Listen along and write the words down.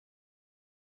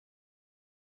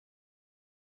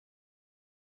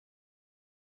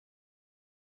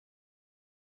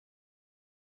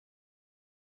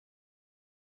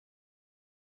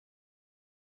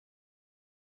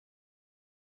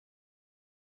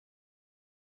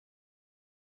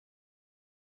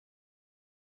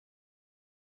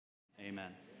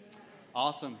Amen.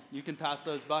 Awesome. You can pass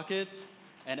those buckets.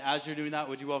 And as you're doing that,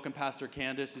 would you welcome Pastor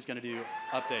Candace, who's going to do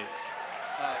updates?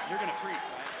 You're going to preach,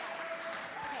 right?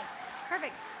 Okay,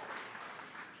 perfect.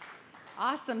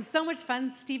 Awesome. So much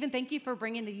fun. Stephen, thank you for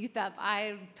bringing the youth up.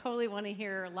 I totally want to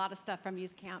hear a lot of stuff from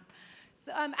youth camp.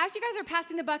 So, as you guys are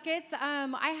passing the buckets,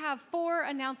 I have 4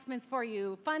 announcements for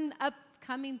you. Fun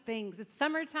upcoming things. It's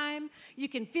summertime. You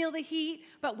can feel the heat,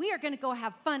 but we are going to go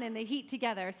have fun in the heat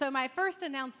together. So my first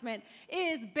announcement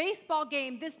is baseball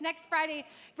game this next Friday.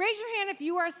 Raise your hand if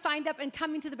you are signed up and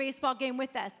coming to the baseball game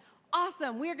with us.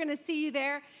 Awesome. We're going to see you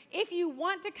there. If you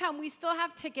want to come, we still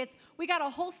have tickets. We got a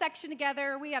whole section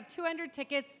together. We have 200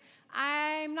 tickets.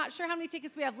 I'm not sure how many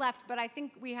tickets we have left, but I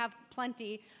think we have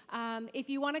plenty. If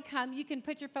you want to come, you can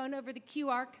put your phone over the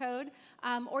QR code,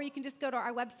 or you can just go to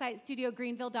our website,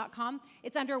 studiogreenville.com.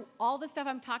 It's under all the stuff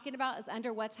I'm talking about is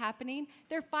under what's happening.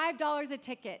 They're $5 a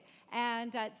ticket,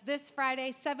 and it's this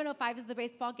Friday, 7:05 is the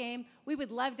baseball game. We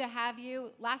would love to have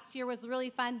you. Last year was really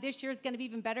fun. This year is going to be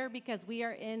even better because we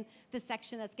are in the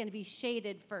section that's going to be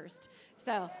shaded first.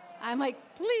 So I'm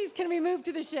like, please, can we move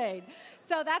to the shade?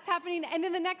 So that's happening. And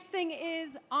then the next thing is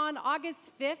on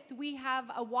August 5th, we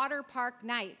have a water park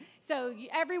night. So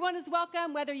everyone is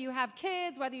welcome, whether you have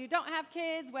kids, whether you don't have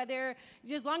kids, whether,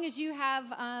 as long as you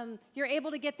have, you're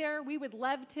able to get there. We would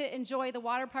love to enjoy the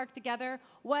water park together.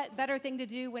 What better thing to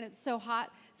do when it's so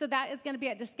hot? So that is going to be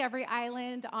at Discovery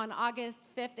Island on August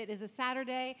 5th. It is a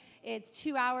Saturday. It's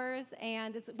 2 hours,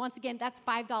 and it's, once again, that's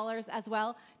 $5 as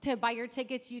well. To buy your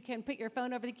tickets, you can put your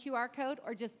phone over the QR code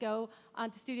or just go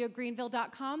onto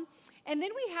studiogreenville.com. And then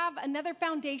we have another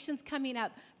Foundations coming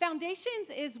up. Foundations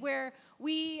is where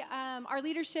we, our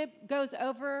leadership goes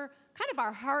over kind of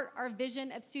our heart, our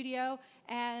vision of Studio,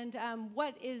 and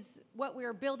what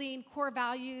we're building, core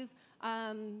values,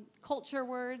 culture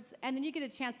words, and then you get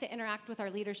a chance to interact with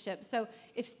our leadership. So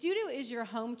if Studio is your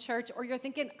home church, or you're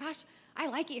thinking, gosh, I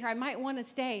like it here, I might want to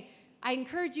stay, I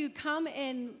encourage you, come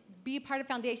and be a part of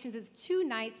Foundations. It's 2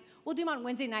 nights. We'll do them on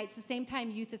Wednesday nights, the same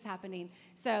time youth is happening.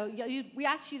 So we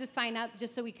asked you to sign up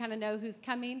just so we kind of know who's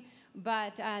coming,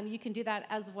 but you can do that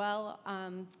as well,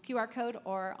 QR code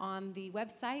or on the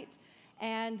website.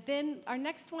 And then our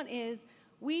next one is,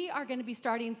 we are going to be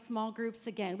starting small groups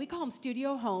again. We call them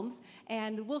Studio Homes,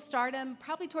 and we'll start them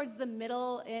probably towards the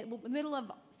middle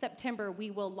of September.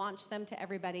 We will launch them to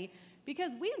everybody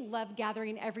because we love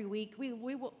gathering every week.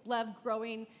 We love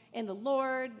growing in the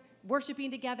Lord, worshiping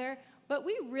together, but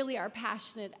we really are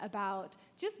passionate about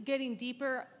just getting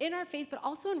deeper in our faith, but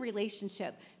also in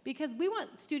relationship, because we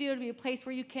want Studio to be a place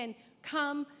where you can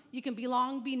come, you can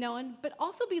belong, be known, but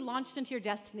also be launched into your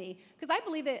destiny. Because I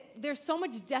believe that there's so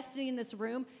much destiny in this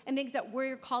room and things that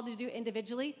we're called to do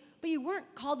individually, but you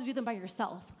weren't called to do them by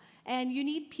yourself. And you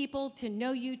need people to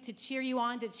know you, to cheer you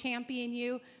on, to champion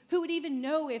you, who would even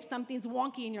know if something's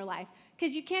wonky in your life.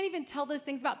 Because you can't even tell those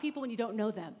things about people when you don't know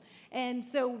them. And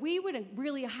so we would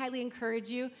really highly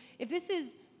encourage you, if this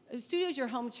is Studio's your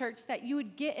home church, that you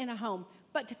would get in a home.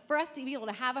 But for us to be able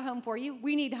to have a home for you,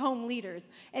 we need home leaders.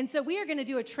 And so we are going to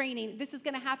do a training. This is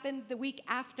going to happen the week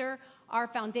after our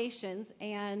Foundations.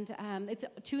 And it's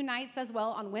 2 nights as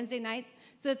well on Wednesday nights.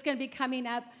 So it's going to be coming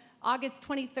up August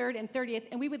 23rd and 30th.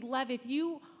 And we would love if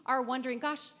you are wondering,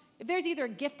 gosh, if there's either a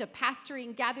gift of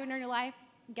pastoring, gathering in your life,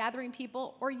 gathering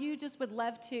people, or you just would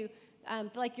love to feel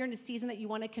like you're in a season that you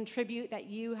want to contribute, that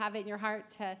you have it in your heart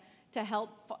to help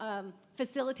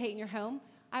facilitate in your home,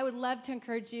 I would love to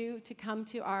encourage you to come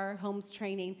to our homes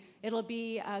training. It'll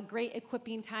be a great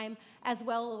equipping time as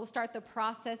well. It will start the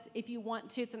process if you want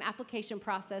to. It's an application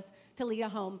process to lead a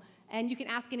home. And you can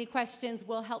ask any questions.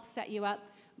 We'll help set you up.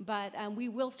 But we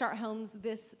will start homes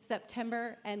this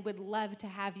September and would love to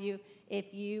have you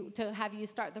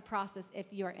start the process if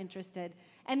you are interested.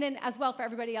 And then as well for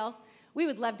everybody else, we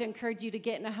would love to encourage you to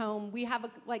get in a home. We have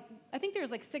I think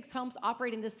there's 6 homes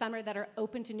operating this summer that are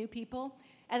open to new people.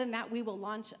 And then that we will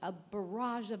launch a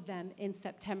barrage of them in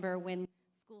September when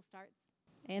school starts.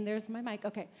 And there's my mic,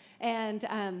 okay. And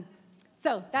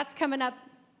so that's coming up.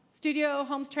 Studio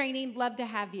Homes Training, love to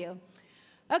have you.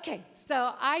 Okay,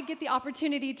 so I get the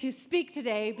opportunity to speak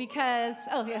today because,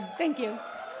 oh yeah, thank you.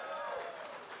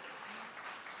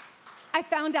 I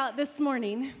found out this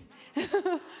morning,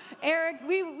 Eric,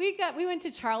 we went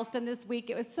to Charleston this week.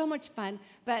 It was so much fun,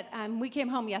 but we came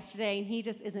home yesterday, and he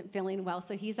just isn't feeling well,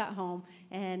 so he's at home,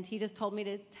 and he just told me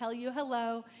to tell you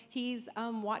hello. He's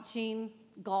watching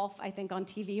golf, I think, on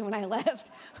TV when I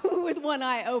left with one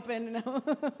eye open.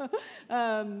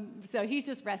 So he's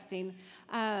just resting,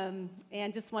 and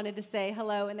just wanted to say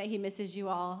hello and that he misses you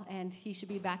all, and he should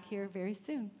be back here very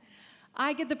soon.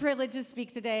 I get the privilege to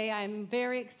speak today. I'm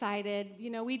very excited. You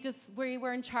know, we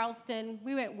were in Charleston.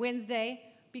 We went Wednesday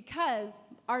because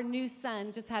our new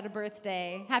son just had a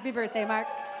birthday. Happy birthday, Mark.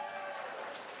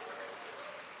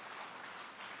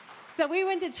 So we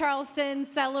went to Charleston,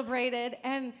 celebrated,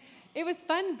 and it was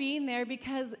fun being there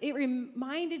because it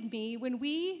reminded me when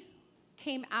we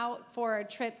came out for a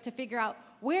trip to figure out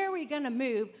where are we going to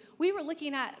move, we were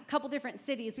looking at a couple different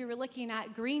cities. We were looking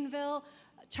at Greenville,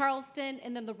 Charleston,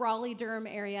 and then the Raleigh-Durham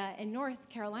area in North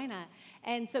Carolina.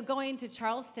 And so going to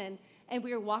Charleston, and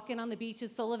we were walking on the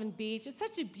beaches, Sullivan Beach. It's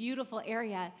such a beautiful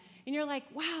area. And you're like,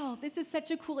 wow, this is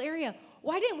such a cool area.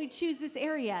 Why didn't we choose this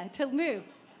area to move?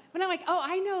 But I'm like, oh,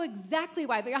 I know exactly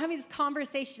why. But I'm having this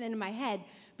conversation in my head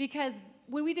because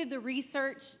when we did the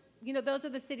research, you know, those are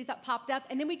the cities that popped up.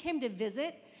 And then we came to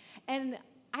visit. And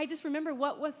I just remember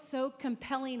what was so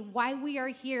compelling, why we are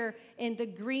here in the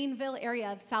Greenville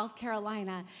area of South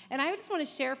Carolina. And I just want to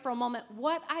share for a moment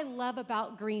what I love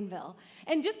about Greenville.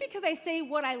 And just because I say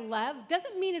what I love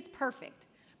doesn't mean it's perfect.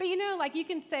 But you know, like you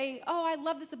can say, oh, I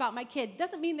love this about my kid.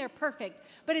 Doesn't mean they're perfect.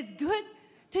 But it's good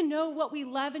to know what we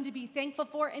love and to be thankful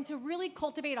for and to really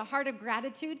cultivate a heart of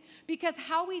gratitude, because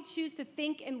how we choose to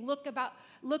think and look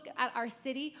at our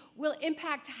city will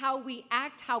impact how we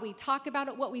act, how we talk about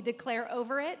it, what we declare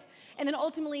over it, and then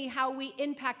ultimately how we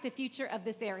impact the future of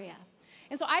this area.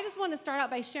 And so I just want to start out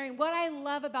by sharing what I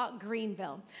love about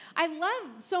Greenville. I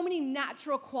love so many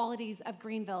natural qualities of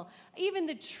Greenville, even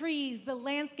the trees, the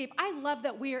landscape. I love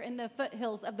that we are in the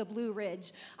foothills of the Blue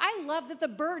Ridge. I love that the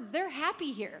birds, they're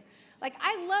happy here. Like,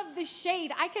 I love the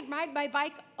shade. I could ride my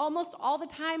bike almost all the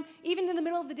time, even in the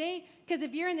middle of the day, because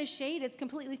if you're in the shade, it's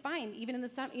completely fine, even in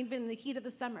the heat of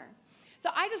the summer. So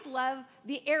I just love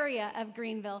the area of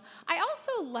Greenville. I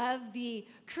also love the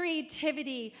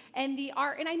creativity and the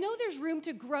art, and I know there's room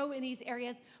to grow in these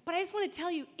areas, but I just want to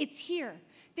tell you, it's here.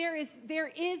 There is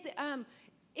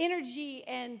energy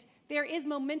and there is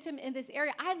momentum in this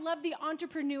area. I love the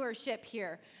entrepreneurship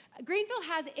here. Greenville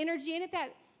has energy in it that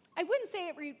I wouldn't say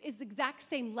it is the exact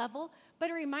same level, but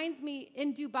it reminds me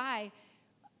in Dubai,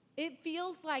 it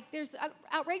feels like there's an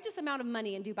outrageous amount of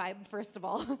money in Dubai, first of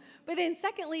all. But then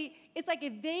secondly, it's like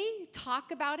if they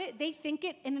talk about it, they think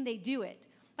it, and then they do it.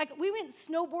 Like we went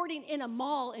snowboarding in a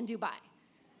mall in Dubai.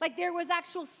 Like there was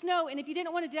actual snow, and if you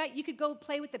didn't want to do that, you could go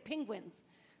play with the penguins.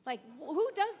 Like who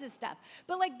does this stuff?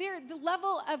 But like the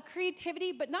level of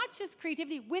creativity, but not just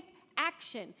creativity, with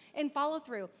action and follow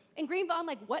through. In Greenville, I'm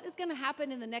like, what is going to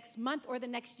happen in the next month or the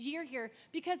next year here?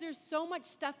 Because there's so much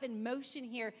stuff in motion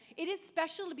here. It is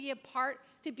special to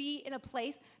be in a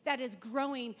place that is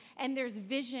growing, and there's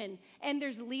vision and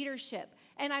there's leadership.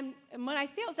 And when I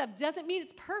say all stuff, doesn't mean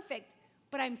it's perfect,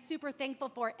 but I'm super thankful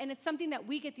for it. And it's something that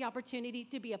we get the opportunity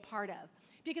to be a part of.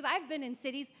 Because I've been in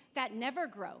cities that never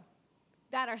grow,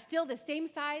 that are still the same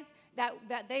size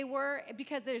that they were,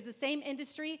 because there's the same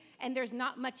industry and there's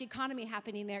not much economy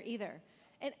happening there either.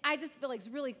 And I just feel like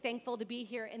really thankful to be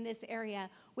here in this area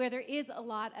where there is a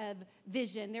lot of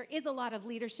vision, there is a lot of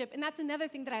leadership. And that's another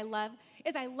thing that I love,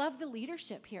 is I love the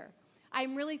leadership here.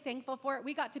 I'm really thankful for it.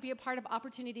 We got to be a part of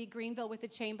Opportunity Greenville with the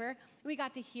Chamber. We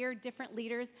got to hear different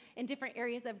leaders in different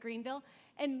areas of Greenville.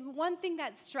 And one thing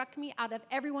that struck me out of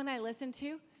everyone I listened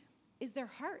to is their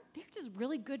heart. They're just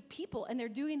really good people, and they're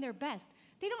doing their best.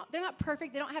 They're not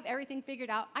perfect. They don't have everything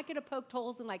figured out. I could have poked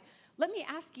holes and like, let me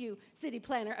ask you, city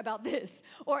planner, about this.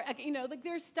 Or, you know, like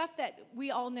there's stuff that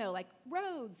we all know, like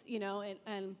roads, you know,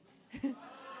 and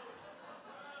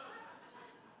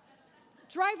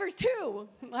drivers too.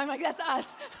 I'm like, that's us.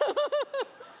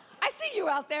 I see you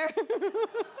out there.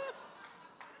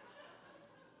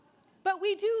 But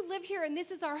we do live here, and this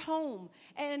is our home.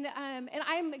 And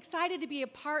I'm excited to be a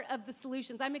part of the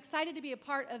solutions. I'm excited to be a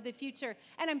part of the future.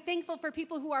 And I'm thankful for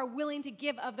people who are willing to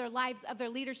give of their lives, of their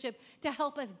leadership, to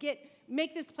help us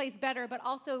make this place better, but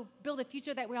also build a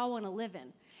future that we all want to live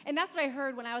in. And that's what I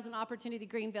heard when I was in Opportunity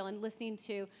Greenville and listening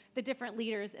to the different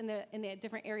leaders in the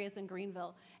different areas in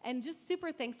Greenville. And just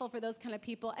super thankful for those kind of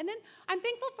people. And then I'm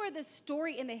thankful for the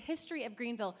story and the history of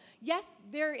Greenville. Yes,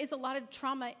 there is a lot of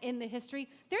trauma in the history.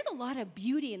 There's a lot of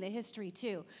beauty in the history,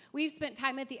 too. We've spent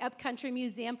time at the Upcountry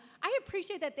Museum. I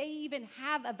appreciate that they even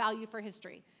have a value for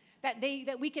history,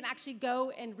 that we can actually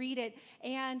go and read it.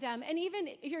 And even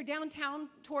if you're downtown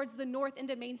towards the north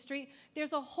end of Main Street,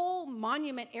 there's a whole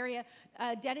monument area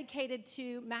dedicated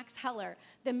to Max Heller,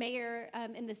 the mayor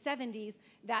in the 70s,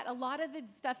 that a lot of the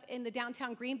stuff in the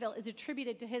downtown Greenville is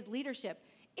attributed to his leadership.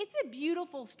 It's a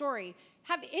beautiful story.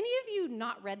 Have any of you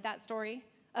not read that story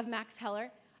of Max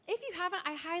Heller? If you haven't,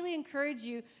 I highly encourage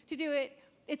you to do it.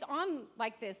 It's on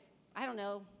like this, I don't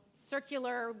know,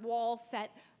 circular wall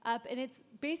set up, and it's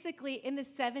basically in the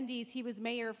 70s. He was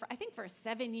mayor for, I think, for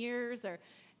 7 years,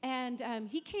 and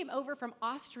he came over from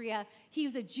Austria. He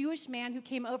was a Jewish man who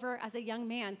came over as a young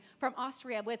man from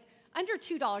Austria with under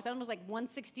 $2. I don't know, it was like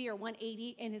 $1.60 or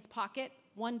 $1.80 in his pocket,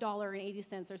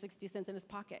 $1.80 or 60 cents in his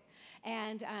pocket.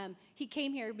 And he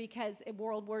came here because in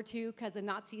World War II, because the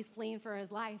Nazis fleeing for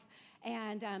his life,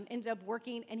 and ended up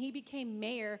working, and he became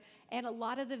mayor. And a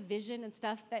lot of the vision and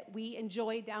stuff that we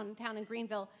enjoy downtown in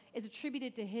Greenville is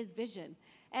attributed to his vision.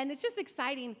 And it's just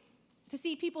exciting to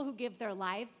see people who give their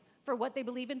lives for what they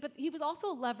believe in, but he was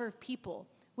also a lover of people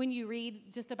when you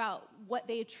read just about what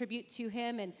they attribute to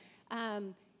him.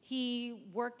 And he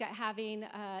worked at having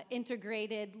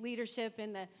integrated leadership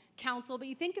in the council. But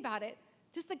you think about it,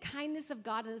 just the kindness of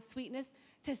God and the sweetness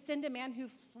to send a man who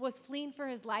was fleeing for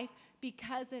his life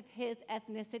because of his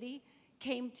ethnicity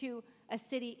came to a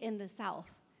city in the South.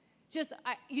 Just,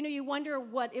 you wonder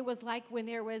what it was like when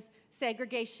there was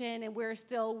segregation and we're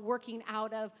still working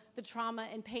out of the trauma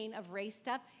and pain of race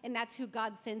stuff, and that's who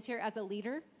God sends here as a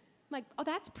leader. I'm like, oh,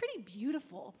 that's pretty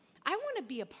beautiful. I want to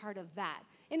be a part of that.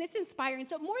 And it's inspiring.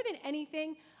 So more than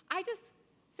anything, I just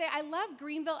say I love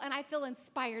Greenville, and I feel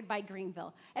inspired by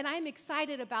Greenville. And I'm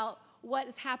excited about what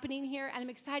is happening here, and I'm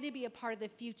excited to be a part of the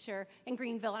future in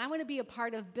Greenville. And I want to be a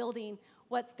part of building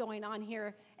what's going on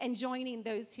here and joining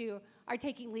those who are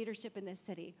taking leadership in this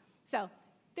city. So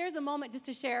there's a moment just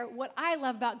to share what I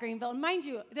love about Greenville. And mind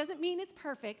you, it doesn't mean it's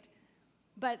perfect,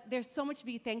 but there's so much to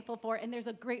be thankful for, and there's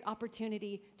a great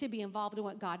opportunity to be involved in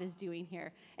what God is doing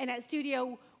here. And at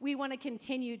Studio, we want to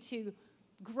continue to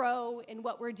grow in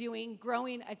what we're doing,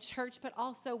 growing a church, but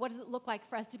also what does it look like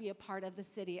for us to be a part of the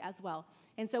city as well.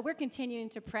 And so we're continuing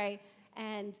to pray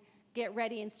and get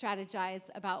ready and strategize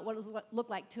about what does it look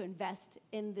like to invest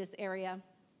in this area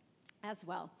as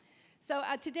well. So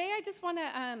today I just want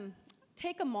to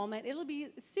take a moment. It'll be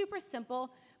super simple,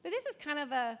 but this is kind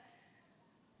of a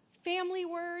family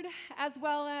word, as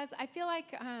well as I feel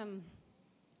like,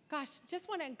 just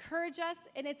want to encourage us,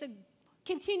 and it's a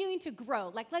continuing to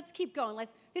grow. Like, let's keep going.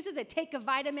 This is a take a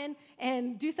vitamin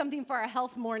and do something for our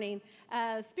health morning,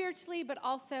 spiritually, but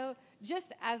also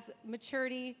just as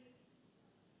maturity,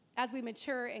 as we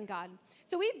mature in God.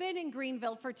 So we've been in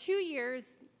Greenville for 2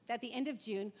 years. At the end of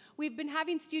June, we've been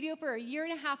having studio for 1.5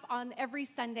 years on every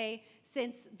Sunday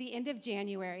since the end of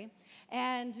January.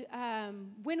 And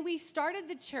when we started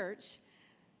the church,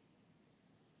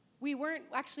 when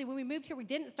we moved here, we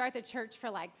didn't start the church for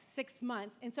like 6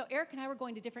 months. And so Eric and I were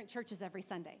going to different churches every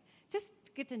Sunday, just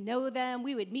to get to know them.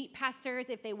 We would meet pastors.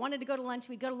 If they wanted to go to lunch,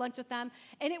 we'd go to lunch with them.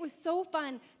 And it was so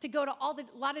fun to go to a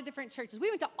lot of different churches. We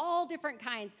went to all different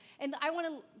kinds. And I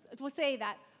want to say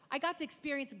that I got to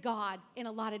experience God in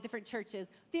a lot of different churches.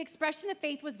 The expression of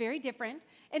faith was very different,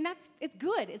 and it's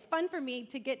good. It's fun for me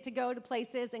to get to go to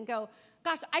places and go,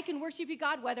 gosh, I can worship you,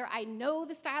 God, whether I know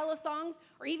the style of songs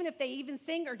or even if they even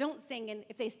sing or don't sing, and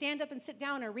if they stand up and sit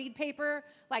down or read paper,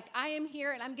 like I am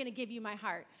here and I'm going to give you my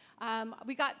heart.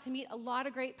 We got to meet a lot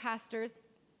of great pastors.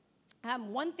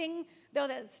 One thing, though,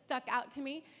 that stuck out to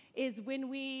me is when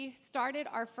we started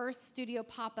our first studio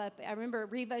pop-up. I remember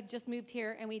Reva just moved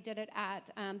here, and we did it at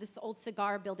this old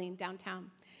cigar building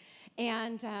downtown.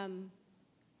 And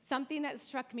something that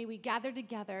struck me, we gathered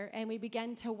together, and we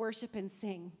began to worship and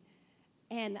sing.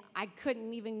 And I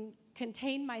couldn't even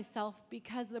contain myself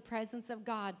because the presence of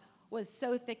God was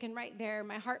so thick and right there.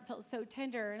 My heart felt so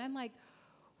tender. And I'm like,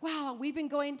 wow, we've been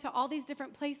going to all these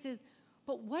different places,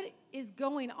 but what is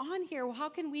going on here? How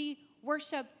can we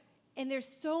worship? And there's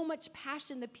so much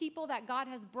passion. The people that God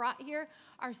has brought here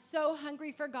are so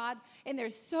hungry for God, and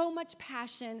there's so much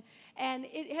passion, and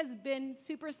it has been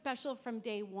super special from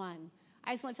day one.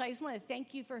 I just want to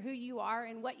thank you for who you are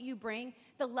and what you bring,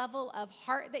 the level of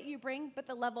heart that you bring, but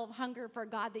the level of hunger for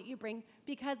God that you bring,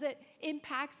 because it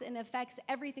impacts and affects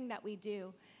everything that we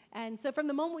do. And so from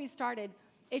the moment we started,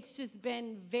 it's just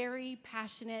been very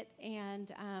passionate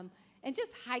and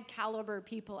just high caliber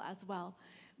people as well.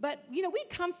 But, we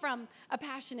come from a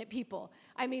passionate people.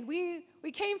 I mean,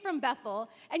 we came from Bethel,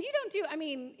 and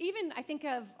even I think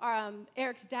of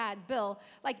Eric's dad, Bill,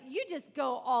 like, you just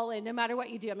go all in no matter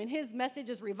what you do. I mean, his message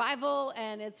is revival,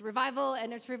 and it's revival,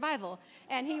 and it's revival.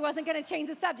 And he wasn't going to change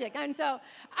the subject. And so,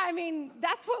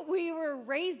 that's what we were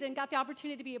raised and got the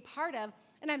opportunity to be a part of,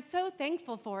 and I'm so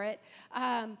thankful for it.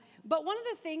 But one of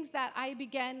the things that I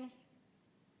began,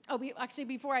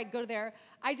 before I go there,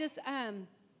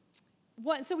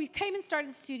 so we came and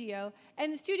started the studio,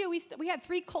 and the studio, we had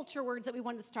 3 culture words that we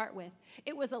wanted to start with.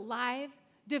 It was alive,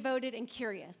 devoted, and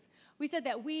curious. We said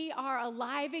that we are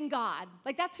alive in God.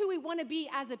 Like, that's who we want to be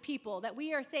as a people, that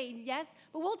we are saying yes,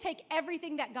 but we'll take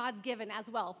everything that God's given as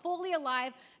well. Fully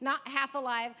alive, not half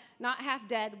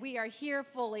dead. We are here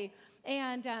fully.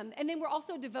 And then we're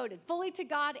also devoted, fully to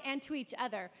God and to each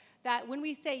other. That when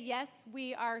we say yes,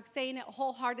 we are saying it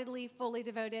wholeheartedly, fully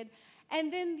devoted.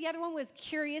 And then the other one was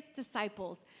curious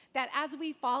disciples, that as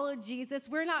we follow Jesus,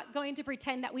 we're not going to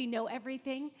pretend that we know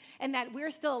everything and that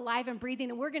we're still alive and breathing,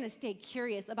 and we're going to stay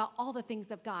curious about all the things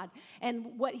of God and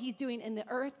what he's doing in the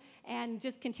earth and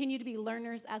just continue to be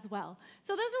learners as well.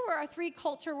 So those were our 3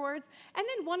 culture words. And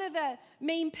then one of the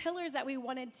main pillars that we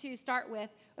wanted to start with,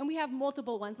 and we have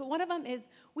multiple ones, but one of them is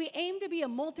we aim to be a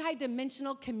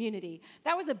multi-dimensional community.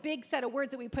 That was a big set of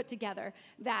words that we put together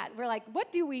that we're like,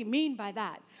 what do we mean by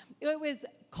that? It was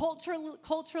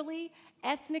culturally,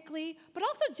 ethnically, but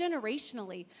also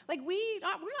generationally. Like, we're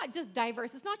not just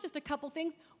diverse. It's not just a couple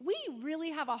things. We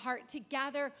really have a heart to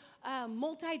gather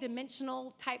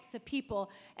multi-dimensional types of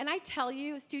people. And I tell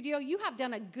you, Studio, you have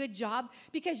done a good job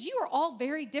because you are all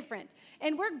very different.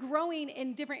 And we're growing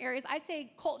in different areas. I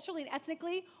say culturally and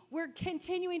ethnically, we're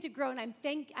continuing to grow, and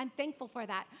I'm thankful for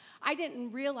that. I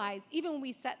didn't realize, even when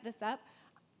we set this up,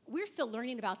 we're still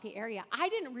learning about the area. I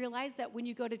didn't realize that when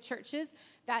you go to churches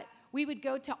that we would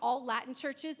go to all Latin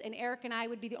churches, and Eric and I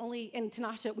would be the only, and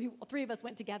Tanasha, 3 of us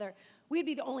went together. We'd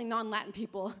be the only non-Latin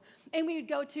people. And we would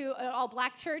go to an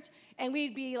all-black church, and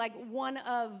we'd be like one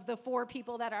of the 4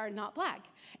 people that are not black.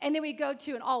 And then we'd go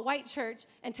to an all-white church,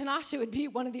 and Tanasha would be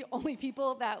one of the only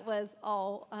people that was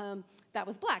that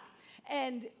was black.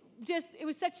 And just, it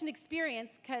was such an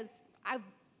experience because I've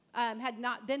had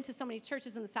not been to so many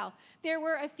churches in the South. There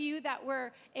were a few that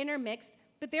were intermixed,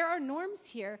 but there are norms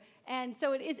here. And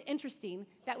so it is interesting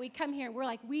that we come here and we're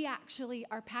like, we actually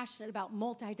are passionate about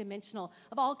multidimensional,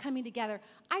 of all coming together.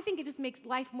 I think it just makes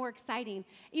life more exciting.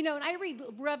 You know, and I read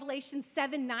Revelation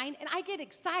 7:9, and I get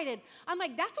excited. I'm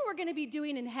like, that's what we're going to be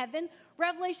doing in heaven.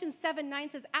 Revelation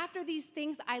 7:9 says, after these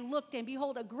things I looked, and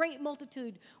behold, a great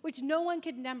multitude, which no one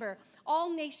could number,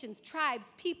 all nations,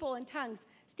 tribes, people, and tongues,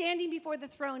 standing before the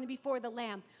throne and before the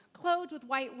Lamb, clothed with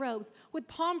white robes, with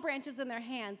palm branches in their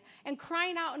hands, and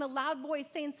crying out in a loud voice,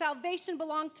 saying, salvation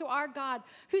belongs to our God,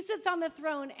 who sits on the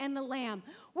throne and the Lamb.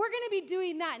 We're going to be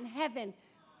doing that in heaven.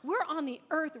 We're on the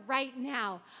earth right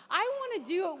now. I want to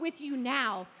do it with you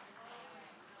now.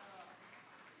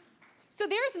 So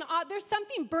there's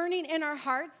something burning in our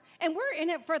hearts, and we're in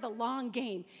it for the long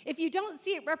game. If you don't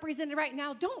see it represented right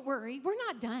now, don't worry. We're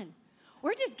not done.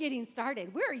 We're just getting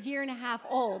started. We're a year and a half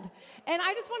old. And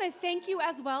I just want to thank you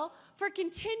as well for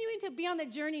continuing to be on the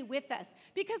journey with us,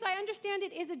 because I understand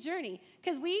it is a journey,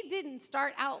 because we didn't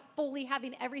start out fully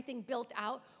having everything built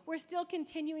out. We're still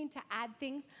continuing to add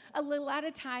things a little at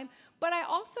a time. But I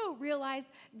also realize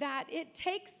that it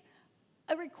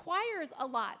requires a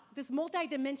lot, this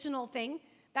multidimensional thing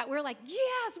that we're like,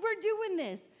 yes, we're doing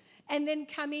this. And then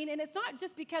coming, and it's not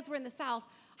just because we're in the South.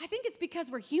 I think it's because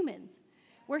we're humans.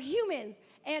 We're humans,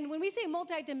 and when we say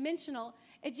multidimensional,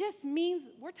 it just means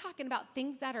we're talking about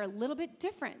things that are a little bit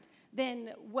different than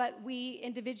what we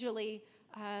individually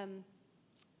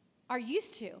are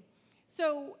used to.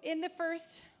 So in the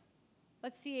first,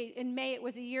 in May, it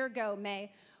was a year ago,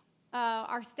 May,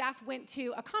 our staff went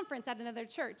to a conference at another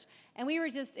church, and we were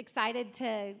just excited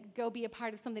to go be a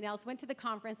part of something else. Went to the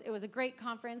conference. It was a great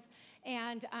conference,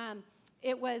 and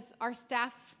it was our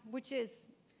staff, which is,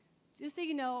 just so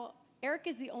you know, Eric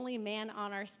is the only man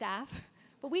on our staff,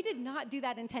 but we did not do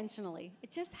that intentionally.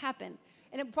 It just happened.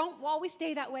 And it won't always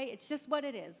stay that way. It's just what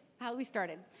it is, how we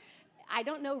started. I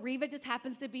don't know, Reva just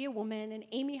happens to be a woman, and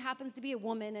Amy happens to be a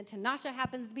woman, and Tanasha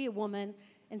happens to be a woman,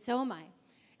 and so am I.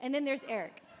 And then there's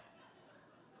Eric.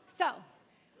 So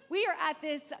we are at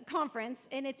this conference,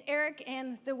 and it's Eric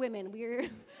and the women.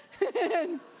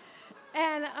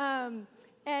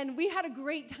 And we had a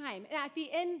great time. And at the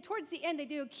end, towards the end, they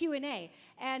do a Q&A.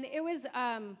 And it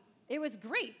was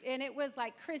great. And it was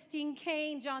like Christine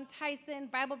Kane, John Tyson,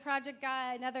 Bible Project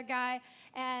guy, another guy.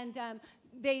 And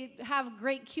they have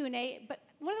great Q&A. But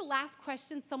one of the last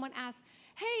questions someone asked,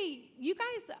 hey, you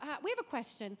guys, we have a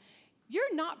question.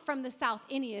 You're not from the South,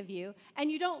 any of you, and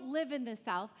you don't live in the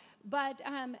South. But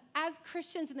as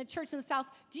Christians in the church in the South,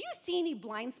 do you see any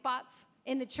blind spots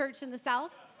in the church in the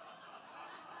South?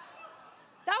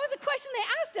 That was a question they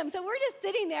asked him. So we're just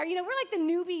sitting there, we're like the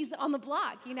newbies on the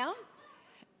block,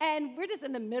 And we're just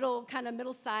in the middle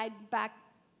side back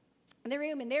in the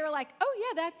room. And they were like, oh,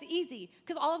 yeah, that's easy.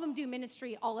 Because all of them do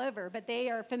ministry all over, but they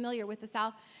are familiar with the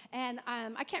South. And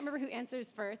I can't remember who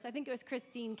answers first. I think it was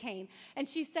Christine Kane. And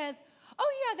she says,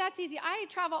 Oh, yeah, that's easy. I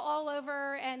travel all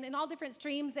over and in all different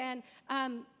streams, and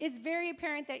it's very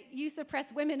apparent that you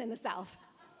suppress women in the South,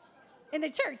 in the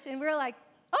church. And we're like,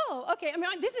 oh, okay. I mean,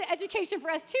 this is education for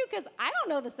us, too, because I don't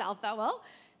know the South that well.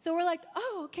 So we're like,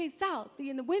 oh, okay, South,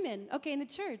 and the women, okay, in the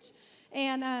church.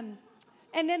 And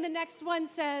then the next one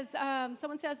says,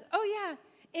 someone says, oh, yeah,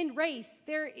 in race,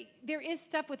 there is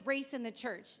stuff with race in the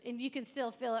church, and you can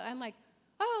still feel it. I'm like,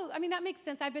 oh, I mean, that makes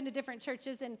sense. I've been to different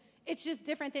churches, and it's just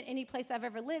different than any place I've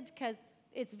ever lived because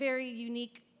it's very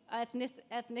unique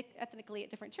ethnically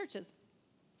at different churches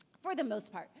for the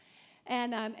most part.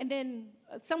 And then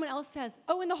someone else says,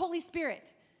 oh, and the Holy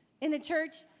Spirit. In the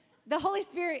church, the Holy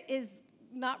Spirit is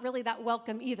not really that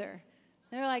welcome either.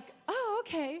 And they're like, oh,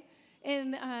 okay.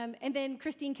 And then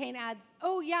Christine Kane adds,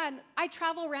 oh, yeah, and I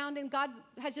travel around, and God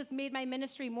has just made my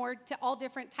ministry more to all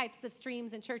different types of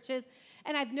streams and churches.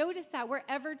 And I've noticed that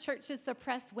wherever churches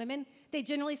suppress women, they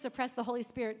generally suppress the Holy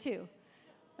Spirit too.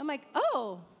 I'm like,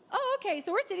 oh, okay.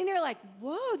 So we're sitting there like,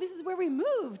 whoa, this is where we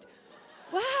moved.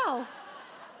 Wow.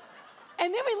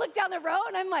 And then we look down the road,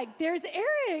 and I'm like, there's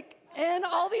Eric and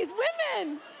all these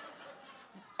women.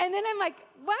 And then I'm like,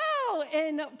 wow,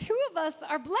 and 2 of us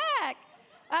are black.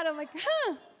 And I'm like,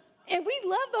 huh. And we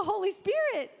love the Holy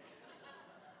Spirit.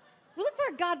 Look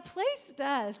where God placed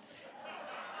us.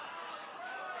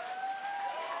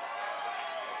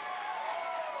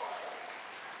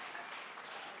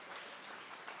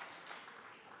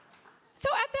 So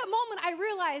at that moment, I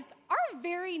realized our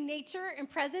very nature and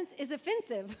presence is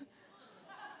offensive.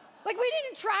 Like, we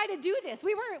didn't try to do this.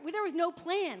 There was no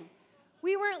plan.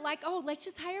 We weren't like, oh, let's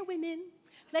just hire women.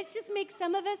 Let's just make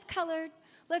some of us colored.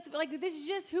 This is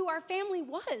just who our family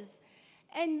was.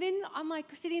 And then I'm like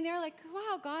sitting there like,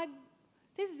 wow, God,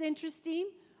 this is interesting.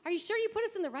 Are you sure you put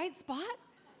us in the right spot?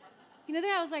 You know,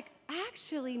 then I was like,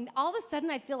 actually, all of a sudden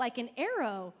I feel like an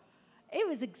arrow. It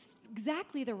was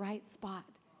exactly the right spot.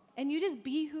 And you just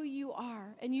be who you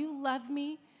are. And you love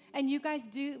me. And you guys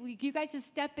just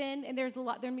step in, and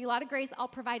there'll be a lot of grace. I'll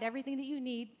provide everything that you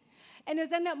need. And it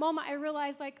was in that moment I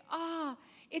realized, like,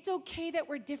 it's okay that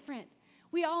we're different.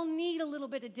 We all need a little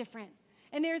bit of different.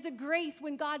 And there's a grace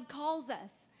when God calls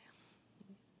us.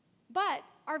 But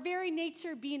our very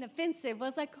nature being offensive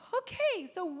was like, okay,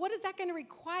 so what is that going to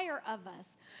require of us?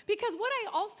 Because what I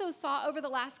also saw over the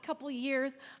last couple of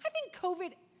years, I think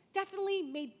COVID definitely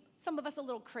made some of us a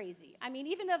little crazy. I mean,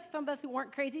 even if some of us who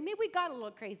weren't crazy, maybe we got a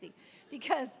little crazy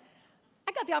because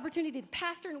I got the opportunity to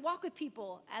pastor and walk with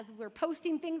people as we're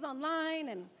posting things online.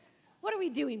 And what are we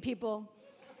doing, people?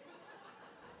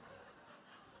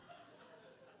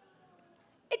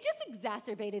 It just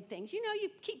exacerbated things. You know, you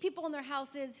keep people in their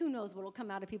houses. Who knows what will come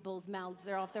out of people's mouths?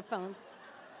 They're off their phones.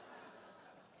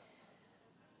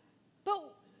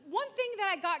 But one thing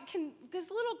that I got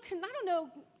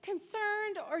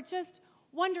concerned or just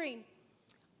wondering,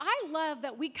 I love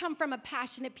that we come from a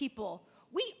passionate people.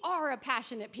 We are a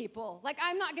passionate people. Like,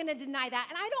 I'm not going to deny that,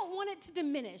 and I don't want it to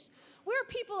diminish. We're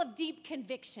people of deep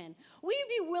conviction. We'd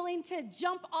be willing to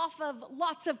jump off of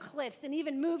lots of cliffs and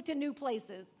even move to new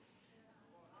places.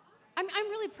 I'm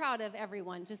really proud of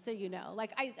everyone, just so you know.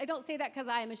 Like, I don't say that because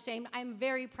I am ashamed. I'm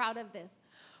very proud of this.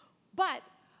 But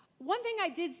one thing I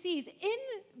did see is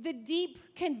in the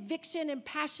deep conviction and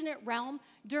passionate realm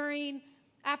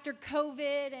after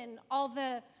COVID and all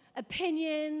the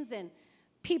opinions and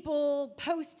people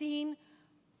posting,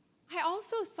 I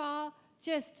also saw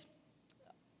just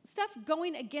stuff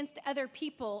going against other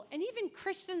people and even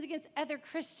Christians against other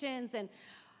Christians. And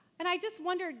I just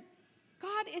wondered,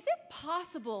 God, is it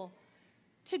possible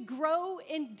to grow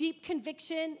in deep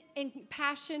conviction and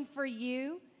passion for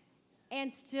you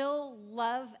and still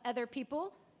love other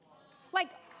people? Like,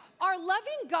 are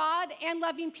loving God and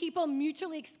loving people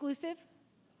mutually exclusive?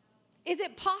 Is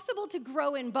it possible to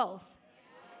grow in both?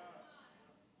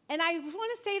 And I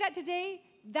want to say that today,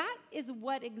 that is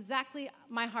what exactly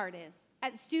my heart is.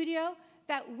 At Studio,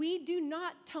 that we do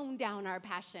not tone down our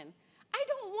passion. I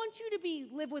don't want you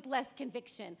to live with less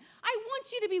conviction. I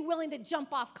want you to be willing to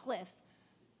jump off cliffs.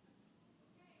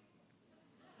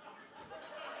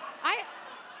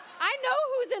 I know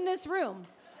who's in this room.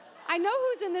 I know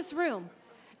who's in this room.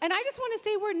 And I just want to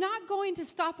say we're not going to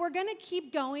stop. We're going to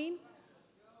keep going.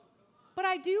 But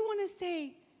I do want to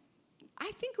say,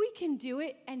 I think we can do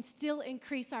it and still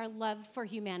increase our love for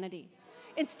humanity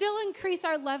and still increase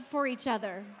our love for each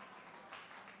other.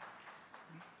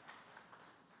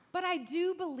 But I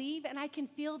do believe, and I can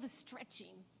feel the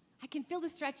stretching. I can feel the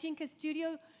stretching because,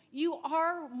 Studio, you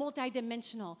are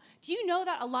multidimensional. Do you know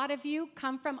that a lot of you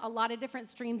come from a lot of different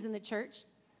streams in the church?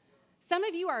 Some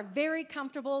of you are very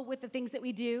comfortable with the things that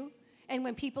we do, and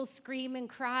when people scream and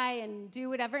cry and do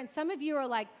whatever, and some of you are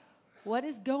like, What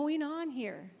is going on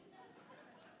here?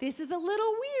 This is a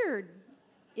little weird.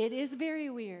 It is very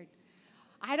weird.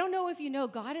 I don't know if you know,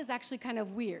 God is actually kind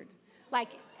of weird.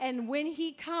 And when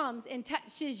he comes and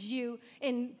touches you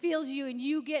and feels you and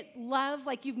you get love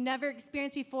like you've never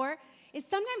experienced before, it's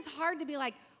sometimes hard to be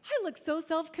like, I look so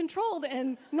self-controlled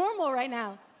and normal right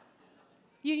now.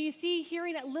 You see,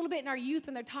 hearing it a little bit in our youth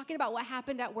when they're talking about what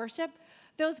happened at worship.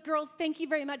 Those girls, thank you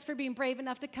very much for being brave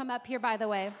enough to come up here, by the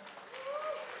way.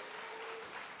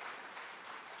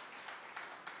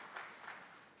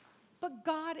 But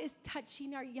God is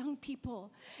touching our young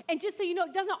people. And just so you know,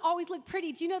 it doesn't always look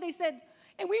pretty. Do you know they said,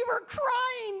 and we were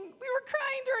crying. We were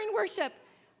crying during worship.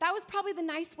 That was probably the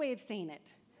nice way of saying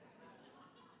it.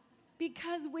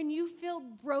 Because when you feel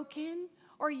broken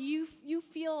or you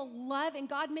feel love and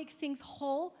God makes things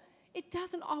whole, it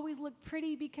doesn't always look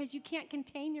pretty because you can't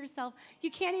contain yourself. You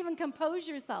can't even compose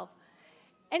yourself.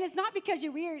 And it's not because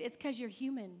you're weird, it's because you're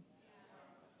human.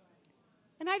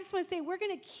 And I just want to say, we're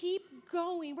going to keep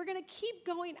going. We're going to keep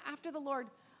going after the Lord.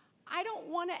 I don't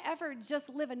want to ever just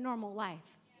live a normal life.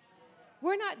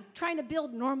 We're not trying to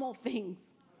build normal things.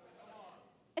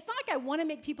 It's not like I want to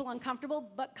make people uncomfortable,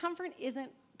 but comfort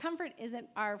isn't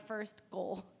our first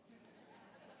goal.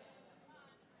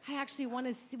 We want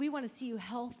to see you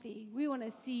healthy. We want to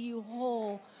see you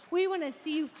whole. We want to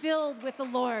see you filled with the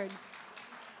Lord.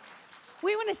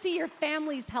 We want to see your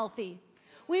families healthy.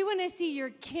 We want to see your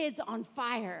kids on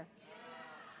fire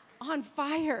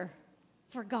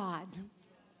for God.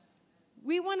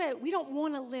 We don't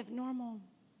want to live normal.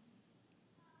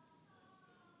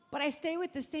 But I stay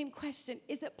with the same question.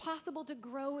 Is it possible to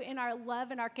grow in our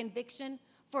love and our conviction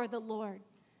for the Lord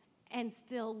and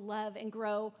still love and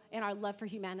grow in our love for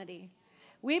humanity?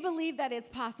 We believe that it's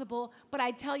possible, but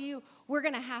I tell you, we're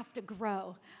going to have to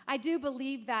grow. I do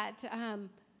believe that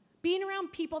being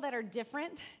around people that are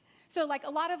different. So like a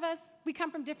lot of us, we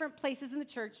come from different places in the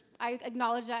church. I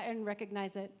acknowledge that and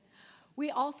recognize it.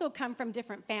 We also come from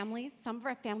different families. Some of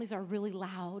our families are really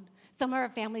loud. Some of our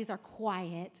families are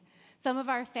quiet. Some of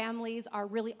our families are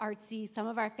really artsy. Some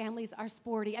of our families are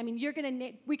sporty. I mean,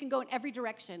 we can go in every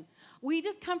direction. We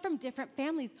just come from different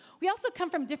families. We also come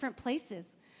from different places.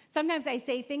 Sometimes I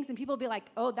say things and people will be like,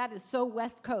 oh, that is so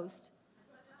West Coast.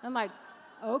 I'm like,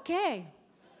 okay.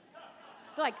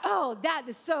 They're like, oh,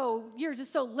 you're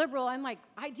just so liberal. I'm like,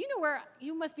 do you know where,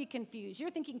 you must be confused. You're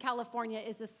thinking California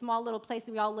is a small little place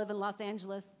and we all live in Los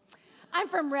Angeles. I'm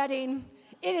from Redding.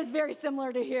 It is very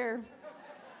similar to here.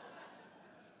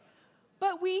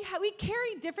 But we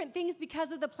carry different things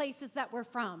because of the places that we're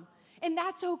from. And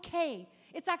that's okay.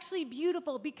 It's actually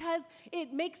beautiful because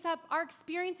our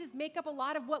experiences make up a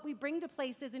lot of what we bring to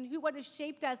places and what has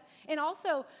shaped us. And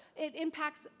also, it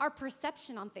impacts our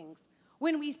perception on things.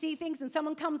 When we see things and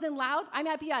someone comes in loud, I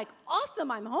might be like,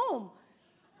 awesome, I'm home.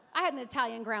 I had an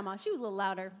Italian grandma. She was a little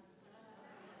louder.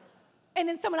 And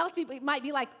then someone else might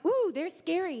be like, ooh, they're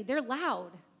scary. They're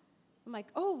loud. I'm like,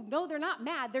 oh, no, they're not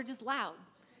mad. They're just loud.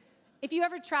 If you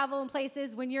ever travel in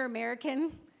places when you're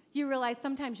American, you realize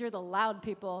sometimes you're the loud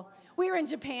people. We were in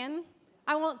Japan.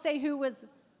 I won't say who was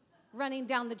running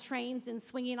down the trains and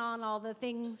swinging on all the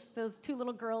things, those two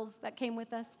little girls that came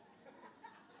with us.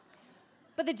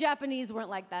 But the Japanese weren't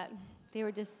like that. They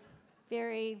were just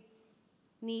very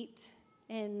neat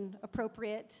and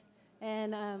appropriate.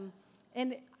 And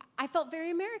I felt very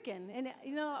American. And,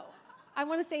 I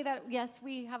want to say that, yes,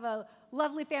 we have a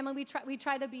lovely family. We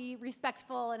try to be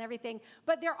respectful and everything.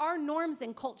 But there are norms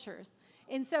and cultures.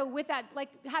 And so with that, like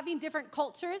having different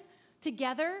cultures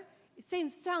together,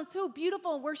 it sounds so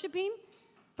beautiful and worshiping.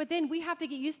 But then we have to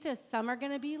get used to some are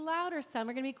going to be louder, some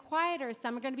are going to be quieter,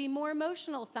 some are going to be more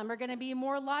emotional, some are going to be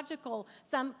more logical.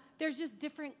 There's just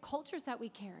different cultures that we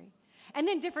carry. And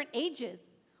then different ages.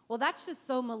 Well, that's just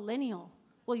so millennial.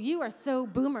 Well, you are so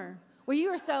boomer. Well, you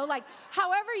are so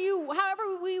however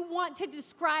we want to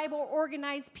describe or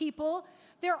organize people,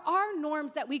 there are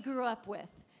norms that we grew up with.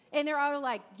 And there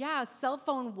are cell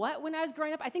phone what when I was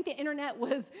growing up? I think the internet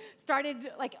was started,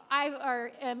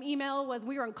 our email was,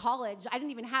 we were in college. I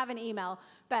didn't even have an email.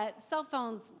 But cell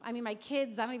phones, my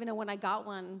kids, I don't even know when I got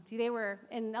one. They were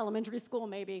in elementary school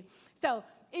maybe. So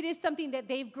it is something that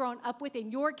they've grown up with,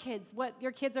 and your kids, what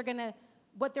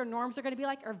their norms are going to be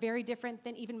like are very different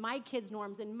than even my kids'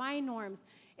 norms and my norms.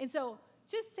 And so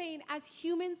just saying, as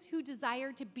humans who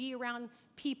desire to be around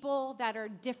people that are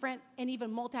different and even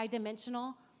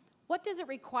multidimensional, what does it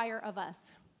require of us?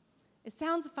 It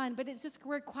sounds fun, but it just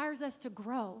requires us to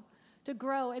grow.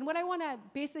 And what I want to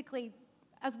basically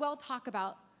as well talk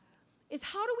about is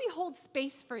how do we hold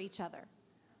space for each other?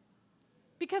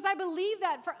 Because I believe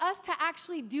that for us to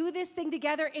actually do this thing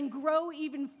together and grow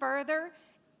even further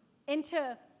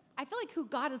into, I feel like who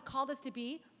God has called us to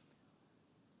be,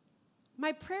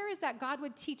 my prayer is that God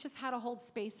would teach us how to hold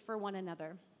space for one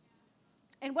another.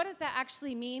 And what does that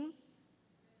actually mean?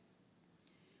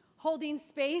 Holding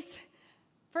space.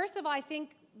 First of all, I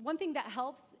think one thing that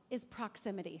helps is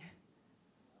proximity.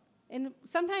 And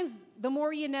sometimes the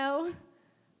more you know,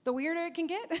 the weirder it can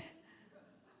get.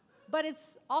 But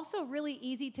it's also really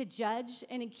easy to judge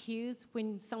and accuse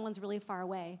when someone's really far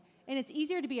away. And it's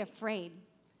easier to be afraid.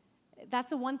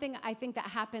 That's the one thing I think that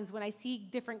happens when I see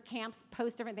different camps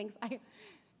post different things. I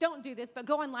don't do this, but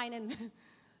go online and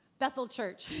Bethel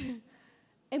Church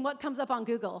and what comes up on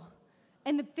Google.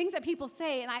 And the things that people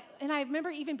say, and I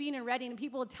remember even being in Reading and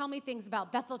people would tell me things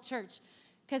about Bethel Church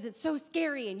because it's so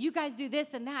scary and you guys do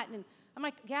this and that. And I'm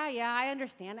like, yeah, I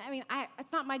understand. I mean,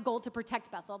 it's not my goal to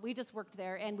protect Bethel. We just worked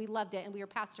there and we loved it and we were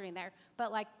pastoring there.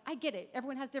 But like, I get it.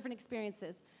 Everyone has different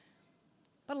experiences.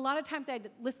 But a lot of times I'd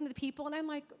listen to the people and I'm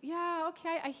like, yeah,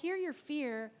 okay, I hear your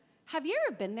fear. Have you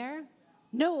ever been there?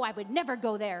 No, I would never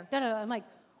go there. I'm like,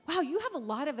 wow, you have a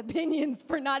lot of opinions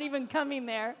for not even coming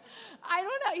there. I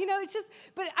don't know, it's just,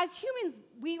 but as humans,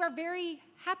 we are very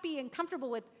happy and comfortable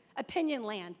with opinion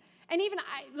land. And even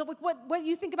what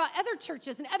you think about other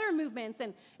churches and other movements,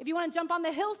 and if you want to jump on the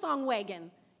Hillsong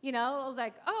wagon, I was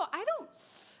like,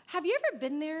 have you ever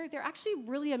been there? They're actually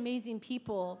really amazing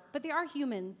people, but they are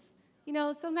humans.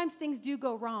 Sometimes things do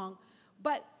go wrong.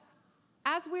 But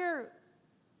as we're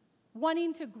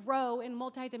wanting to grow in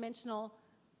multidimensional,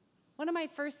 one of my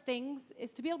first things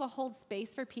is to be able to hold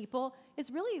space for people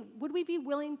is really, would we be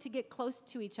willing to get close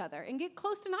to each other and get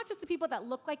close to not just the people that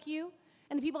look like you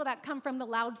and the people that come from the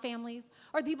loud families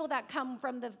or the people that come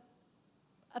from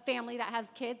a family that has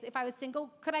kids. If I was single,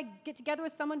 could I get together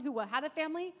with someone who had a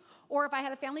family? Or if I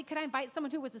had a family, could I invite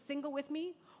someone who was a single with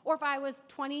me? Or if I was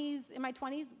in my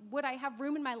 20s, would I have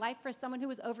room in my life for someone who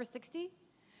was over 60?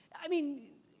 I mean,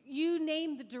 you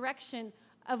name the direction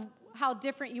of how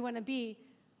different you want to be.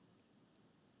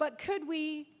 But could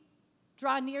we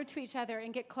draw near to each other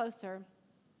and get closer?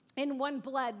 In One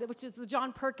Blood, which is the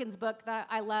John Perkins book that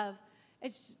I love,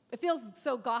 it feels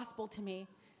so gospel to me.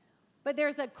 But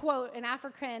there's a quote, an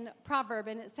African proverb,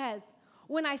 and it says,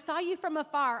 "When I saw you from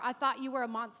afar, I thought you were a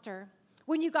monster.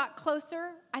 When you got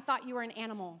closer, I thought you were an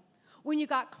animal. When you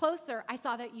got closer, I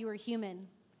saw that you were human.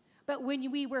 But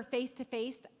when we were face to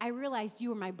face, I realized you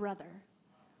were my brother."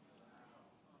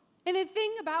 And the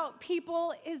thing about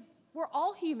people is we're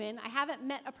all human. I haven't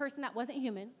met a person that wasn't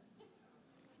human.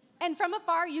 And from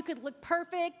afar, you could look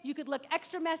perfect. You could look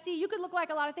extra messy. You could look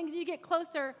like a lot of things. You get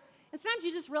closer, and sometimes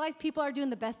you just realize people are doing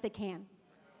the best they can.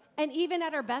 And even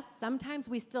at our best, sometimes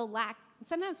we still lack, and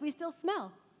sometimes we still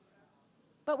smell.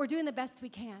 But we're doing the best we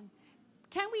can.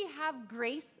 Can we have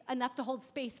grace enough to hold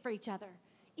space for each other,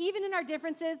 even in our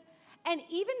differences, and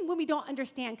even when we don't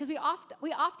understand? Because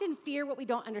we often fear what we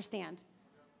don't understand.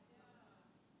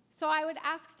 So I would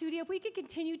ask Studio if we could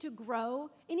continue to grow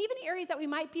in even areas that we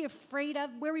might be afraid of,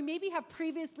 where we maybe have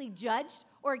previously judged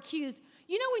or accused.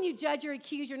 When you judge or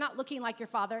accuse, you're not looking like your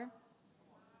father.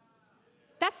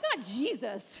 That's not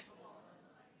Jesus.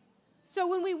 So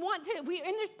when we want to, and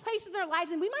there's places in our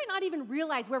lives, and we might not even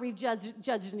realize where we've judged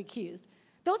and accused.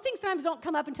 Those things sometimes don't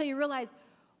come up until you realize,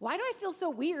 why do I feel so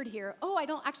weird here? Oh, I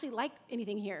don't actually like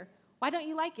anything here. Why don't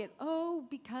you like it? Oh,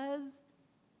 because,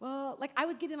 well, like I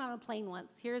was getting on a plane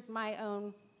once. Here's my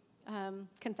own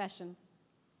confession.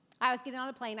 I was getting on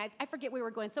a plane. I forget we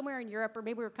were going somewhere in Europe, or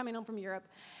maybe we were coming home from Europe.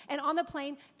 And on the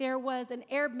plane, there was an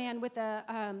Arab man with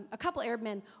a couple Arab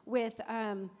men with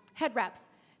head wraps,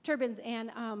 turbans. And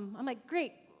I'm like,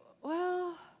 great.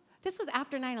 Well, this was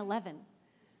after 9/11.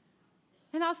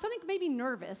 And I was something maybe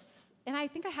nervous. And I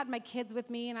think I had my kids with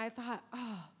me, and I thought,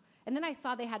 oh. And then I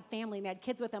saw they had family, and they had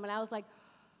kids with them. And I was like,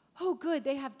 oh, good,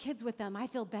 they have kids with them. I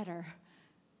feel better.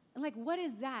 And like, what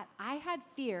is that? I had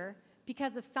fear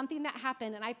because of something that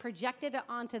happened, and I projected it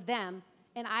onto them,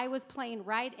 and I was playing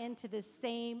right into the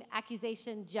same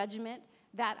accusation, judgment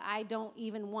that I don't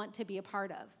even want to be a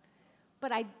part of.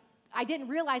 But I didn't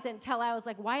realize it until I was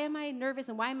like, why am I nervous,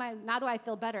 and now do I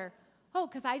feel better? Oh,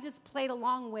 because I just played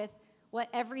along with what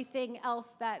everything else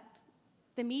that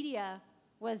the media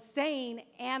was saying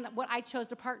and what I chose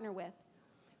to partner with.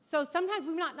 So sometimes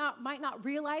we might not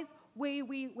realize where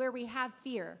we have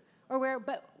fear.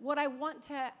 But what I want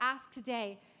to ask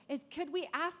today is, could we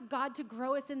ask God to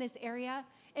grow us in this area?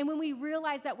 And when we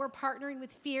realize that we're partnering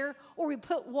with fear, or we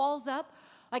put walls up,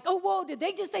 like, oh, whoa, did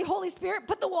they just say Holy Spirit?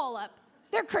 Put the wall up.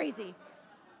 They're crazy.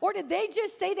 Or did they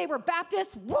just say they were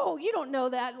Baptist? Whoa, you don't know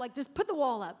that. Like, just put the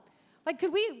wall up. Like,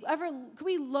 could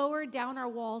we lower down our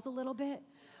walls a little bit?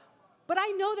 But I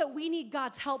know that we need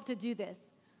God's help to do this.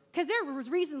 Because there are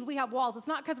reasons we have walls. It's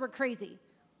not because we're crazy.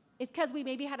 It's because we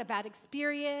maybe had a bad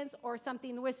experience or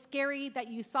something was scary that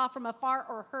you saw from afar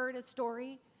or heard a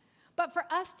story. But for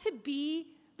us to be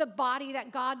the body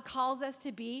that God calls us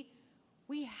to be,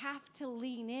 we have to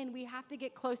lean in. We have to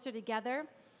get closer together.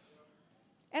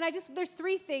 And there's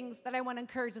 3 things that I want to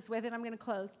encourage us with, and I'm going to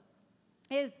close,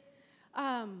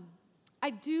 I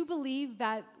do believe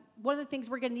that one of the things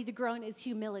we're going to need to grow in is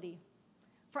humility.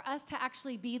 For us to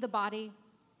actually be the body,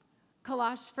 1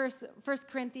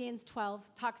 Corinthians 12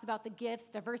 talks about the gifts,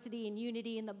 diversity, and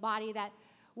unity in the body, that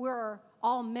we're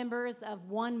all members of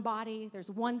one body.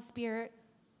 There's one Spirit,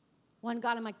 one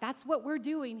God. I'm like, that's what we're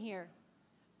doing here.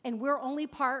 And we only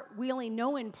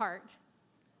know in part.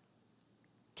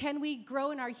 Can we grow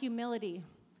in our humility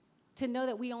to know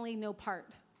that we only know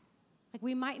part? Like,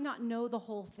 we might not know the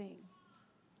whole thing.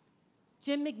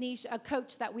 Jim McNeish, a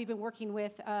coach that we've been working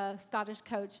with, a Scottish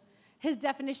coach, his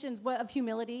definition of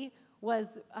humility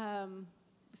was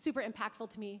super impactful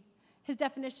to me. His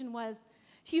definition was,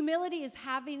 humility is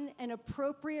having an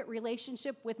appropriate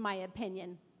relationship with my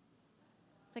opinion.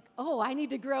 It's like, oh, I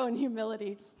need to grow in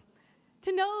humility.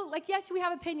 To know, like, yes, we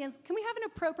have opinions. Can we have an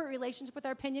appropriate relationship with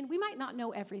our opinion? We might not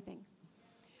know everything.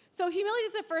 So humility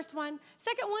is the first one.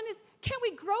 Second one is, can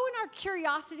we grow in our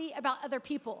curiosity about other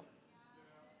people?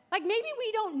 Like, maybe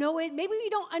we don't know it. Maybe we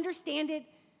don't understand it.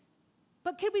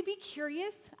 But can we be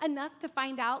curious enough to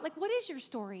find out, like, what is your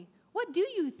story? What do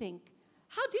you think?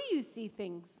 How do you see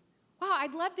things? Wow,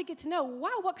 I'd love to get to know,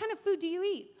 wow, what kind of food do you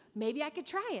eat? Maybe I could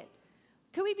try it.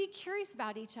 Could we be curious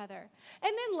about each other?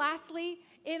 And then lastly,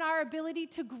 in our ability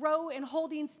to grow in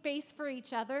holding space for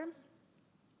each other,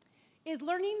 is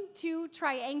learning to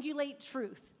triangulate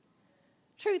truth.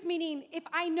 Truth meaning, if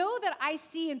I know that I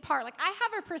see in part, like I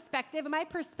have a perspective, and my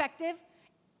perspective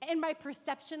and my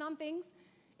perception on things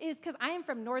is because I am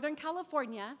from Northern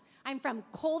California. I'm from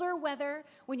colder weather.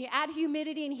 When you add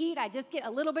humidity and heat, I just get a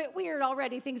little bit weird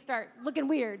already. Things start looking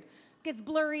weird. Gets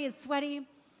blurry, it's sweaty.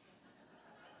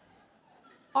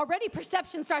 Already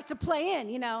perception starts to play in,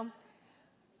 you know.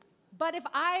 But if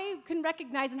I can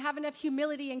recognize and have enough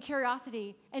humility and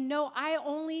curiosity and know I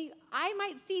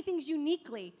might see things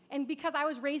uniquely. And because I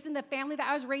was raised in the family that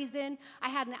I was raised in, I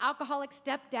had an alcoholic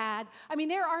stepdad. I mean,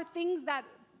 there are things that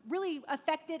really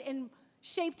affected and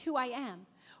shaped who I am.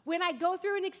 When I go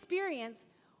through an experience,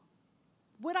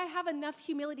 would I have enough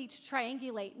humility to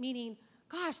triangulate? Meaning,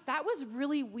 gosh, that was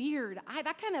really weird.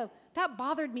 That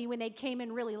bothered me when they came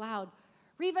in really loud.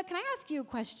 Reva, can I ask you a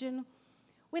question?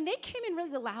 When they came in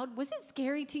really loud, was it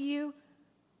scary to you?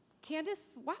 Candace,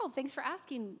 wow, thanks for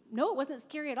asking. No, it wasn't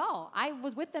scary at all. I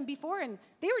was with them before, and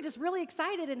they were just really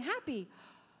excited and happy.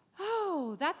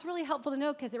 Oh, that's really helpful to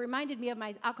know because it reminded me of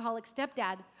my alcoholic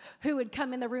stepdad who would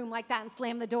come in the room like that and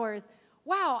slam the doors.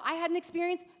 Wow, I had an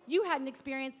experience. You had an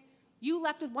experience. You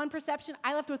left with one perception.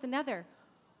 I left with another.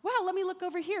 Wow, let me look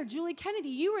over here. Julie Kennedy,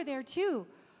 you were there too.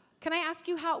 Can I ask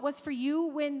you how it was for you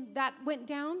when that went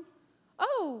down?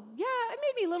 Oh, yeah, it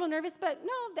made me a little nervous, but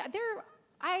no,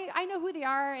 I know who they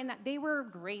are, and they were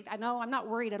great. I know, I'm not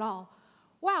worried at all.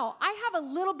 Wow, I have a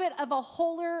little bit of a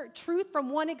wholer truth from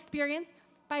one experience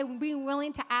by being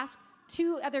willing to ask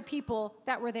 2 other people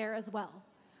that were there as well.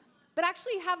 But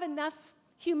actually have enough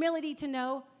humility to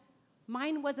know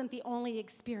mine wasn't the only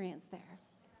experience there.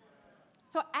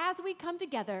 So as we come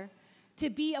together to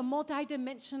be a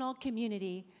multidimensional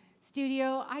community,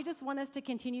 Studio, I just want us to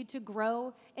continue to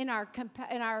grow in our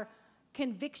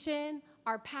conviction,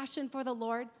 our passion for the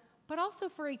Lord, but also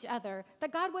for each other,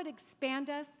 that God would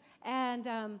expand us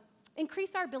and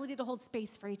increase our ability to hold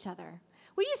space for each other.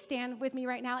 Will you stand with me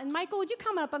right now? And Michael, would you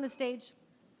come up on the stage?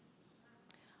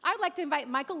 I'd like to invite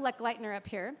Michael Leckleitner up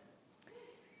here.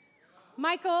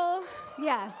 Michael,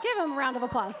 yeah, give him a round of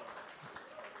applause.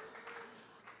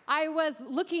 I was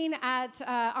looking at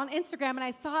on Instagram, and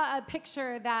I saw a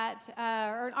picture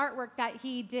or an artwork that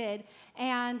he did,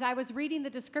 and I was reading the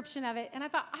description of it, and I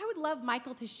thought I would love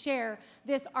Michael to share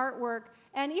this artwork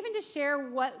and even to share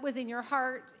what was in your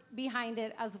heart behind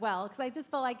it as well, because I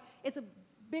just felt like it's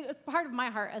part of my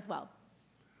heart as well.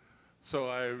 So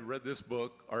I read this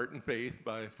book, Art and Faith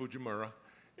by Fujimura,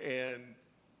 and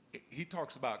he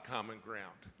talks about common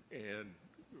ground and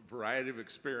a variety of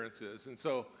experiences, and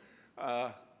so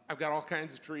I've got all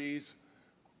kinds of trees,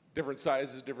 different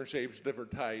sizes, different shapes,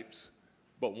 different types,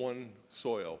 but one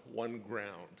soil, one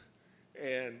ground.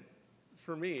 And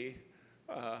for me,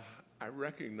 I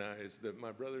recognize that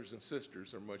my brothers and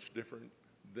sisters are much different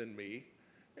than me,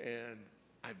 and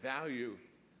I value,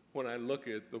 when I look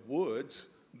at the woods,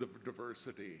 the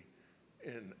diversity,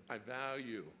 and I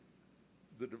value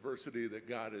the diversity that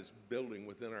God is building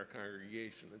within our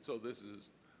congregation. And so this is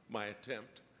my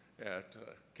attempt at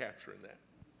capturing that.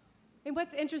 And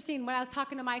what's interesting, when I was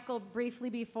talking to Michael briefly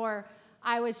before,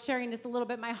 I was sharing just a little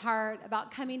bit my heart about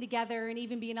coming together and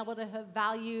even being able to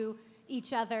value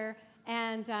each other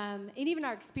and even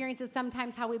our experiences,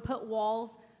 sometimes how we put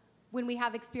walls when we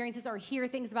have experiences or hear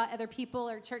things about other people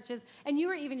or churches. And you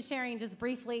were even sharing just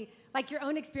briefly, like your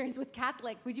own experience with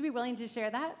Catholic. Would you be willing to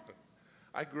share that?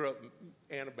 I grew up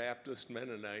Anabaptist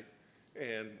Mennonite,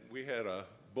 and we had a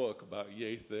book about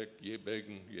yay thick, yay big,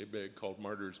 and yay big called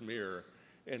Martyr's Mirror,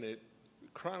 and it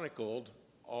chronicled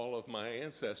all of my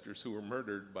ancestors who were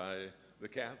murdered by the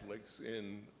Catholics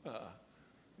in the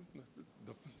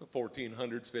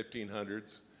 1400s,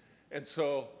 1500s. And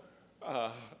so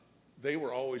they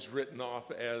were always written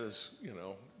off as,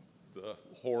 the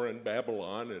whore in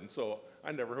Babylon. And so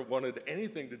I never wanted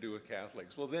anything to do with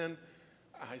Catholics. Well, then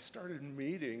I started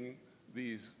meeting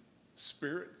these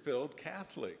spirit-filled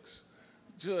Catholics,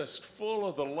 just full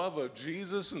of the love of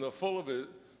Jesus and full of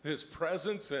his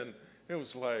presence. And it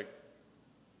was like,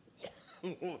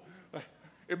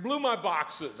 it blew my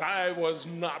boxes. I was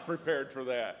not prepared for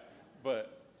that.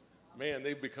 But man,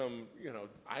 they've become,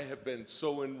 I have been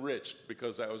so enriched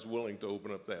because I was willing to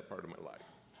open up that part of my life.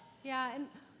 Yeah, and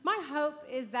my hope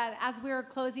is that as we're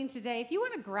closing today, if you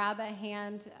want to grab a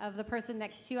hand of the person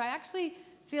next to you, I actually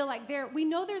feel like we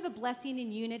know there's a blessing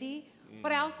in unity,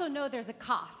 but I also know there's a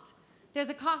cost. There's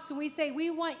a cost when we say we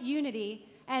want unity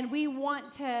and we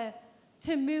want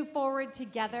to move forward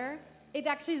together. It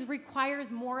actually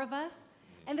requires more of us.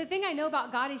 And the thing I know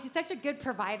about God is he's such a good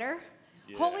provider.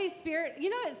 Yeah. Holy Spirit, you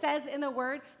know what it says in the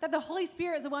Word? That the Holy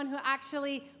Spirit is the one who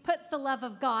actually puts the love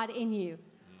of God in you.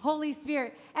 Holy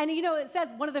Spirit. And it says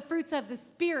one of the fruits of the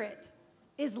Spirit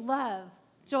is love,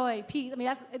 joy, peace. I mean,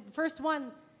 that's, the first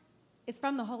one is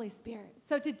from the Holy Spirit.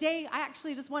 So today, I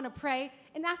actually just want to pray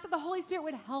and ask that the Holy Spirit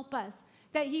would help us,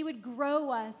 that he would grow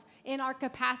us in our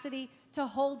capacity to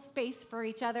hold space for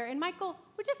each other. And Michael,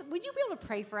 would you be able to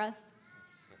pray for us?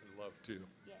 I'd love to.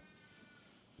 Yes.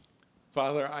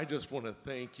 Father, I just want to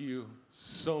thank you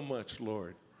so much,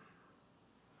 Lord,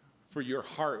 for your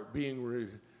heart being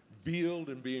revealed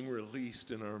and being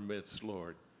released in our midst,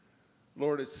 Lord.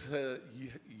 Lord,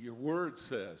 your word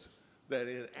says that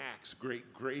in Acts,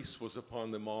 great grace was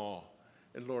upon them all.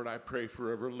 And Lord, I pray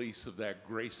for a release of that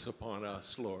grace upon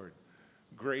us, Lord.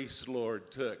 Grace, Lord,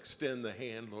 to extend the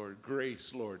hand, Lord.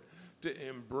 Grace, Lord, to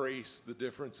embrace the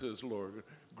differences, Lord.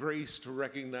 Grace to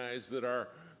recognize that our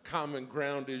common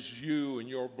ground is you and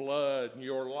your blood and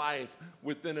your life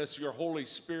within us, your Holy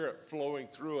Spirit flowing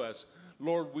through us.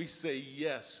 Lord, we say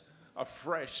yes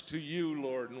afresh to you,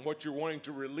 Lord, and what you're wanting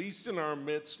to release in our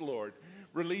midst, Lord.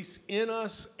 Release in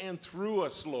us and through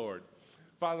us, Lord.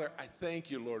 Father, I thank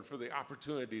you, Lord, for the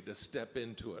opportunity to step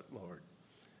into it, Lord.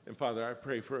 And Father, I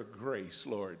pray for a grace,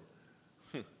 Lord,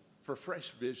 for fresh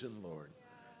vision, Lord,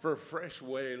 for a fresh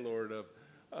way, Lord,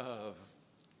 of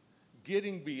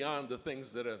getting beyond the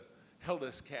things that have held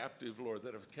us captive, Lord,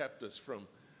 that have kept us from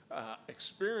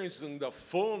experiencing the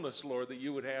fullness, Lord, that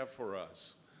you would have for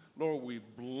us. Lord, we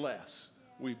bless,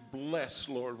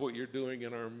 Lord, what you're doing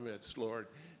in our midst, Lord.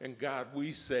 And God,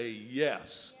 we say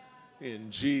yes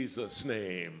in Jesus'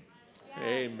 name. Yeah.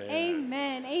 Amen.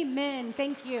 Amen. Amen.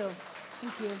 Thank you.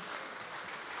 Thank you.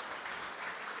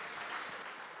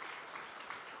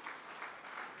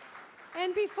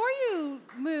 And before you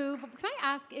move, can I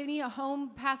ask any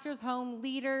home pastors, home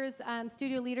leaders,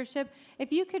 studio leadership,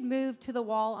 if you could move to the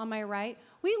wall on my right?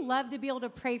 We love to be able to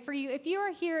pray for you. If you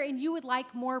are here and you would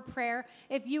like more prayer,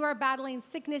 if you are battling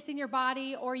sickness in your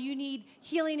body or you need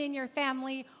healing in your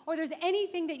family, or there's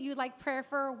anything that you'd like prayer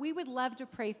for, we would love to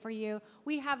pray for you.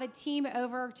 We have a team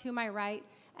over to my right,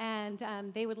 and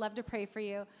they would love to pray for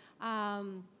you.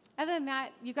 Other than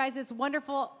that, you guys, it's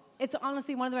wonderful. It's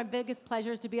honestly one of my biggest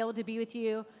pleasures to be able to be with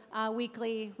you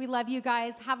weekly. We love you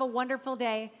guys. Have a wonderful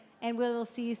day, and we will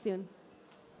see you soon.